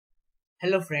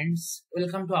Hello friends,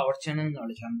 welcome to our channel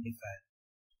Knowledge Amplifier.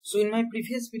 So in my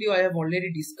previous video I have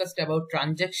already discussed about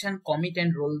transaction commit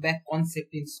and rollback concept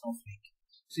in Snowflake.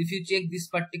 So if you check this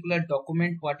particular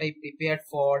document what I prepared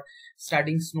for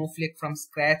studying Snowflake from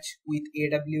scratch with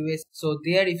AWS. So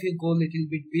there if you go little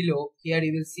bit below, here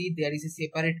you will see there is a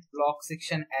separate block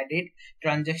section added,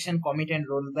 transaction commit and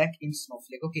rollback in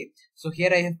Snowflake. Okay, so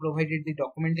here I have provided the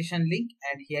documentation link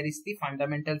and here is the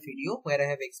fundamental video where I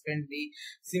have explained the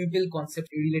simple concept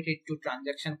related to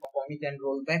transaction commit and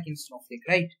rollback in Snowflake,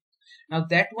 right? Now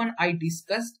that one I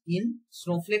discussed in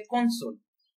Snowflake console.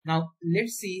 Now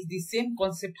let's see the same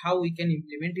concept how we can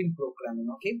implement in programming.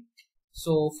 Okay,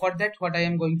 so for that what I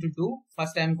am going to do,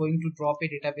 first I am going to drop a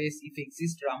database if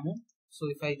exists ramu. So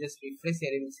if I just refresh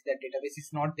here, you will see that database is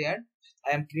not there.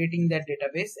 I am creating that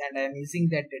database and I am using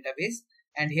that database,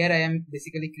 and here I am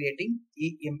basically creating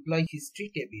a employee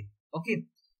history table, okay,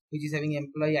 which is having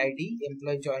employee ID,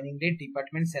 employee joining date,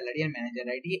 department, salary and manager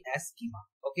ID as schema.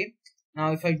 Okay,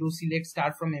 now if I do select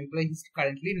start from employee history,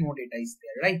 currently no data is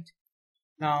there, right?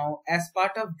 Now as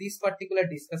part of this particular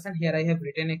discussion, here I have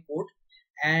written a code,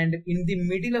 and in the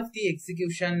middle of the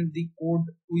execution the code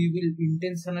we will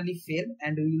intentionally fail,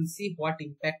 and we will see what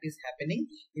impact is happening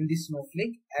in the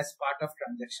Snowflake as part of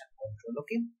transaction control.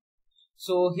 Okay,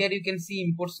 so here you can see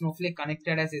import Snowflake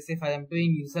connected as SF. I am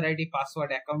doing user ID, password,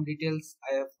 account details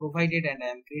I have provided, and I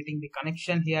am creating the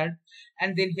connection here,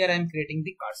 and then here I am creating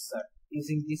the cursor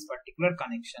using this particular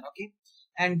connection. Okay,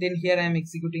 and then here I am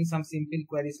executing some simple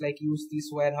queries like use this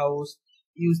warehouse,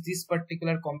 use this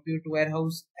particular compute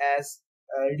warehouse as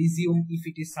resume if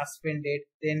it is suspended,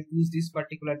 then use this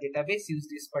particular database, use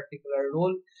this particular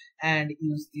role, and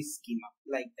use this schema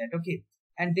like that. Okay,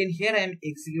 and then here I am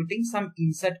executing some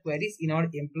insert queries in our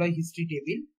employee history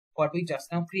table what we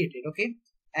just now created. Okay,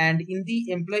 and in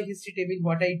the employee history table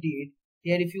what I did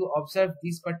here, if you observe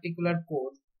this particular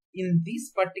code, in this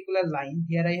particular line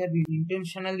here I have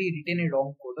intentionally written a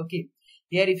wrong code. Okay,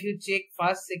 here if you check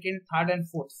first, second, third and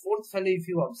fourth value, if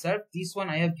you observe this one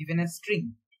I have given a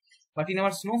string, but in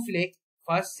our Snowflake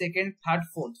first, second, third,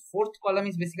 fourth column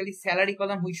is basically salary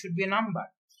column, which should be a number.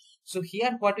 So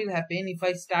here what will happen if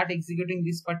I start executing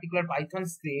this particular Python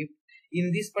script,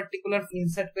 in this particular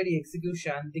insert query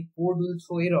execution the code will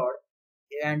throw error,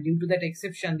 and due to that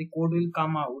exception the code will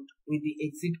come out with the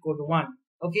exit code 1.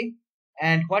 Okay,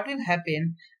 and what will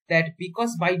happen that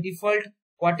because by default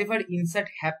whatever insert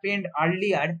happened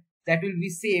earlier that will be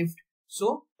saved,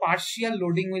 so partial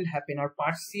loading will happen or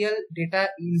partial data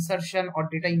insertion or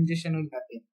data ingestion will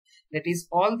happen. That is,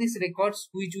 all these records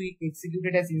which we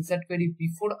executed as insert query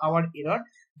before our error,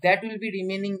 that will be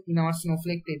remaining in our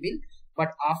Snowflake table, but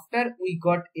after we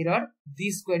got error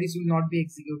these queries will not be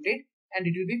executed and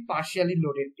it will be partially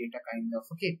loaded data kind of.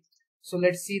 Okay, so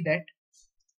let's see that.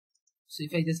 So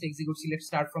if I just execute, select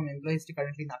start from employee history,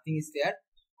 currently nothing is there.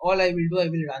 All I will do, I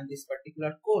will run this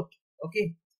particular code.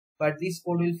 Okay, but this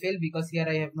code will fail because here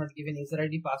I have not given user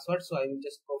ID password, so I will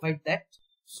just provide that.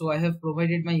 So I have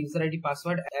provided my user ID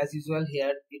password as usual.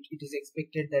 Here it is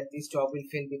expected that this job will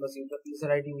fail because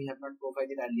user ID we have not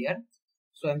provided earlier.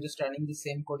 So I'm just running the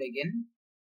same code again.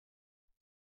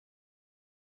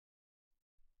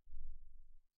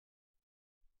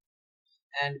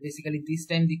 And basically this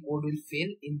time the code will fail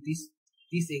in this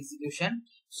execution.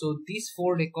 So these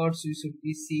 4 records you should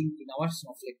be seeing in our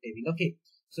Snowflake table. Okay,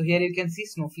 so here you can see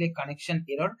Snowflake connection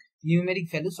error,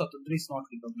 numeric value Swatandra is not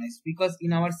recognized, because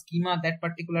in our schema that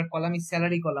particular column is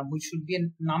salary column which should be a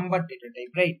number data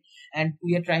type, right? And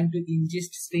we are trying to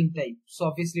ingest string type, so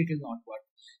obviously it will not work.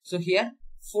 So here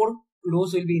 4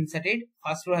 rows will be inserted,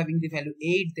 first row having the value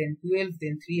 8, then 12,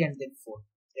 then 3 and then 4.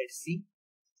 Let's see.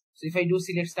 So if I do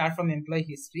select start from employee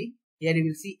history, here you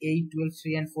will see 8, 12,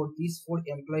 3 and 4. These 4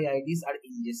 employee IDs are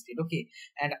ingested. Okay,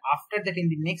 and after that in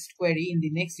the next query, in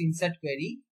the next insert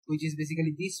query, which is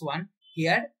basically this one,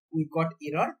 here we got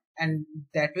error, and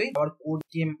that way our code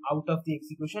came out of the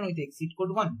execution with exit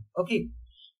code 1. Okay,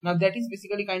 now that is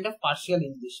basically kind of partial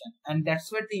ingestion, and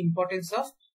that's where the importance of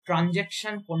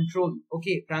transaction control,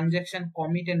 okay, transaction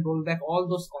commit and rollback, all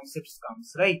those concepts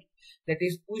comes, right? That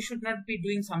is, we should not be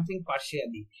doing something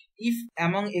partially. If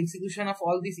among execution of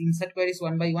all these insert queries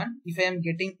one by one, if I am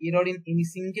getting error in any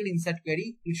single insert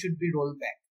query, it should be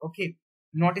rollback. Okay,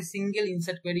 not a single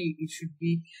insert query, it should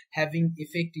be having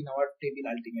effect in our table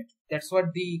ultimately. That's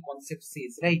what the concept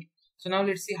says, right? So now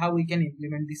let's see how we can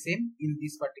implement the same in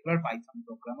this particular Python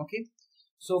program. Okay,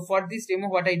 So for this demo,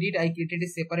 what I did, I created a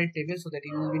separate table so that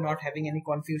you will be not having any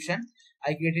confusion.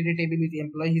 I created a table with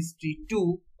employee history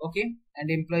 2, okay,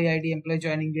 and employee ID, employee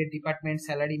joining date, department,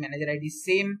 salary, manager ID,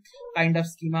 same kind of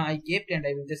schema I kept, and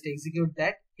I will just execute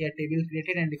that. Here table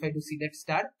created, and if I do select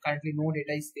start, currently no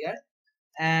data is there.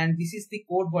 And this is the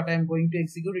code what I am going to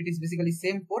execute. It is basically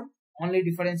same code, only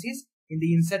difference is in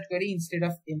the insert query, instead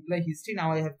of employee history,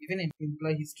 now I have given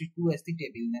employee history 2 as the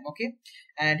table name, okay.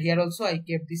 And here also I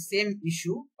kept the same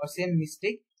issue or same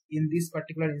mistake in this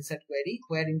particular insert query,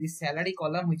 where in the salary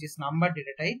column, which is number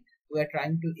data type, we are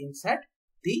trying to insert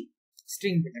the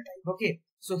string data type, okay.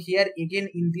 So here again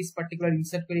in this particular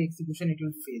insert query execution, it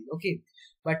will fail, okay.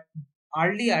 But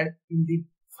earlier in the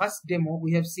first demo,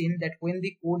 we have seen that when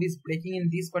the code is breaking in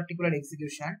this particular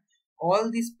execution,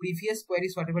 all these previous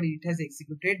queries, whatever it has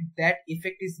executed, that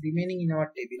effect is remaining in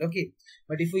our table, okay.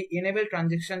 But if we enable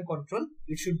transaction control,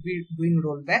 it should be doing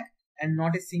rollback, and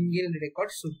not a single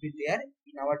record should be there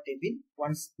in our table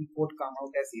once the code come out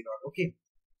as error, okay.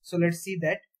 So let's see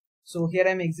that. So here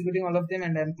I'm executing all of them,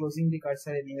 and I'm closing the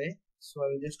cursor anyway. So I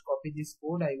will just copy this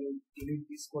code, I will delete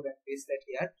this code and paste that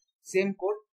here. Same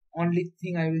code. Only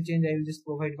thing I will change, I will just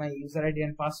provide my user ID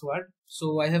and password.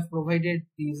 So I have provided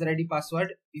the user ID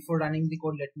password. Before running the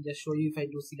code, let me just show you. If I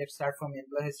do select start from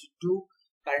employee history 2,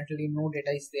 currently no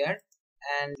data is there,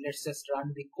 and let's just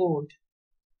run the code.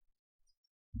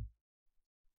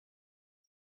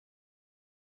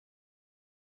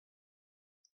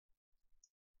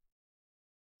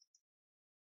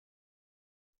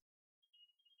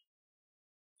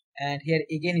 And here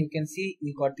again you can see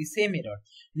we got the same error.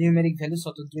 Numeric value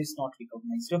Swatandra is not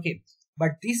recognized, okay.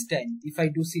 But this time if I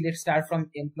do select start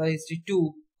from employee history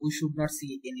 2, we should not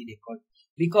see any record,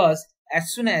 because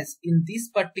as soon as in this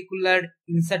particular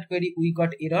insert query we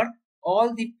got error,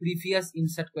 all the previous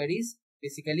insert queries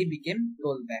basically became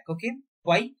rollback, okay.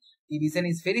 Why? The reason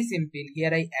is very simple.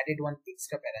 Here I added one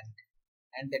extra parameter,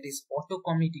 and that is auto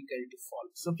commit equal to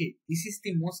false, okay. This is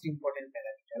the most important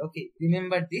parameter, okay.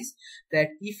 Remember this, that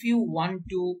if you want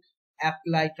to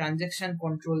apply transaction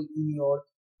control in your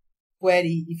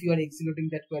query, if you are executing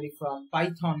that query from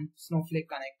Python-Snowflake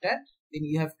connector, then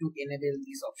you have to enable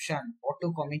this option,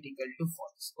 auto commit equal to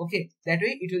false, okay. That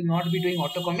way it will not be doing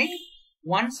auto commit.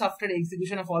 Once after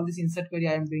execution of all this insert query,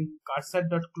 I am doing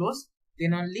cursor.close,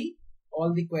 then only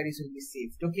all the queries will be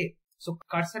saved, okay. So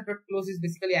cursor.close is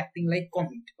basically acting like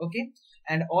commit, okay.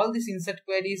 And all these insert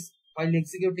queries while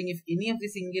executing, if any of the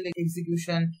single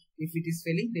execution, if it is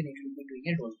failing, then it will be doing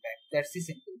a rollback. That's the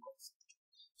simple concept.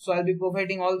 So I'll be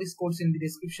providing all these codes in the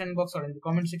description box or in the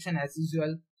comment section as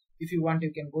usual. If you want,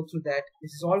 you can go through that.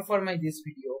 This is all for this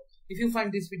video. If you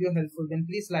find this video helpful, then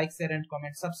please like, share and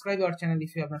comment. Subscribe our channel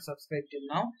if you have not subscribed till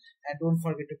now, and don't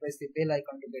forget to press the bell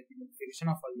icon to get the notification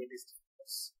of all latest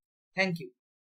videos. Thank you.